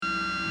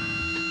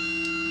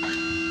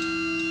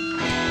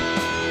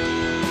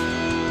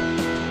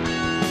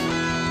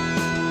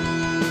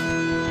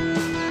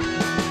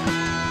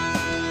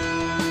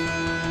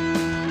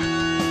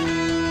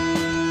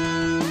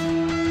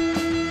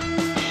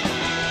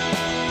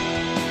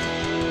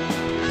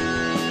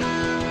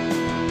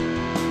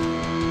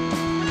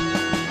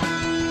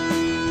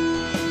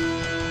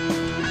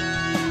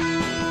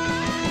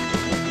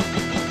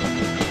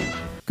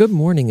Good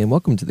morning and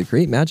welcome to the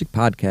Create Magic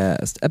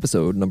Podcast,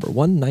 episode number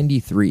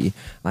 193.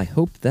 I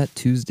hope that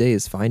Tuesday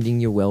is finding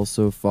you well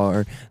so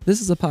far. This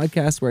is a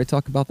podcast where I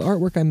talk about the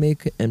artwork I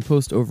make and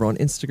post over on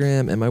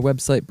Instagram and my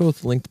website,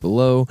 both linked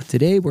below.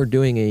 Today we're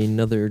doing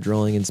another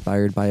drawing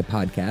inspired by a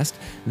podcast.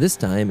 This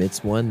time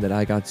it's one that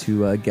I got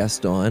to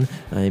guest on.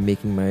 I'm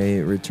making my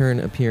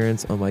return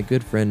appearance on my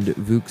good friend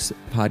Vuk's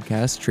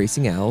podcast,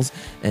 Tracing Owls,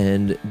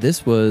 and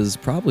this was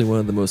probably one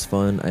of the most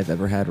fun I've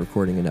ever had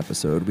recording an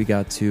episode. We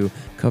got to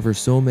cover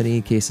so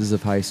many cases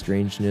of high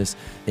strangeness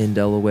in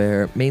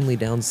Delaware, mainly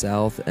down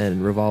south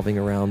and revolving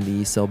around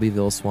the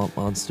Selbyville swamp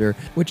monster,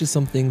 which is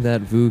something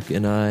that Vuk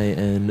and I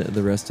and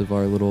the rest of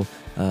our little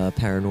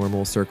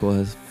paranormal circle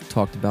has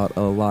talked about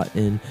a lot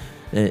in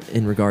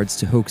regards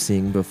to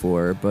hoaxing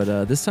before,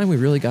 but this time we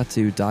really got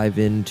to dive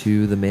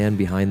into the man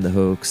behind the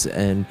hoax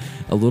and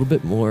a little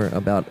bit more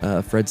about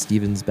Fred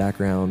Stevens'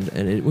 background,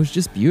 and it was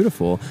just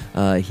beautiful.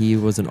 He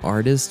was an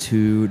artist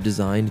who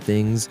designed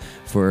things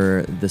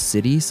for the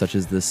city, such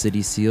as the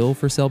city seal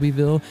for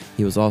Selbyville.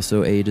 He was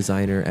also a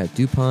designer at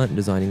DuPont,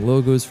 designing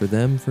logos for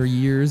them for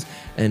years,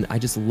 and I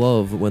just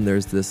love when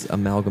there's this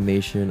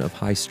amalgamation of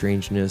high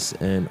strangeness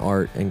and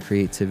art and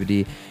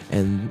creativity,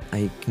 and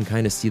I can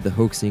kind of see the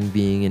hoaxing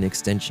being an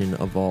extension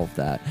of all of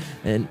that.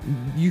 And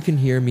you can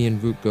hear me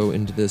and Vuk go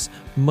into this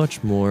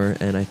much more,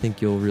 and I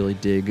think you'll really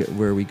dig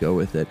where we go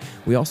with it.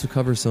 We also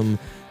cover some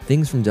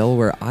things from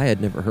Delaware I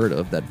had never heard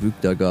of that Vuk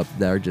dug up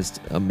that are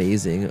just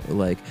amazing,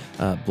 like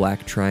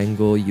black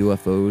triangle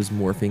UFOs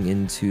morphing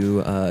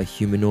into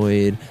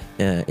humanoid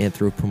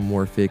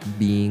anthropomorphic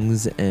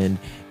beings, and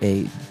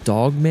a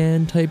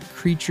dogman type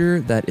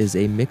creature that is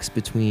a mix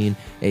between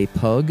a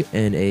pug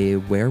and a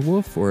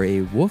werewolf or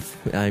a wolf.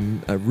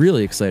 I'm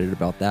really excited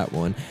about that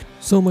one.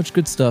 So much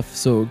good stuff,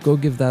 so go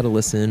give that a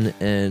listen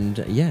and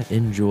yeah,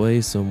 enjoy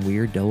some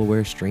weird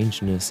Delaware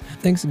strangeness.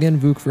 Thanks again,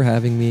 Vuk, for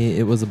having me.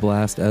 It was a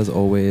blast as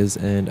always,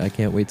 and I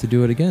can't wait to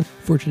do it again.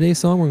 For today's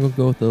song, we're going to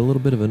go with a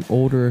little bit of an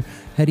older,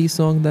 heady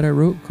song that I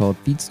wrote called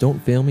Feats Don't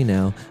Fail Me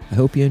Now. I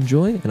hope you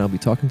enjoy, and I'll be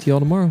talking to you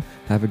all tomorrow.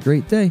 Have a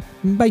great day.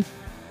 Bye.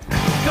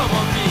 Come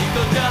on, feet,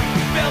 don't just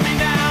fail me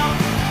now.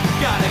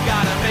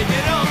 Gotta make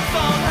it all.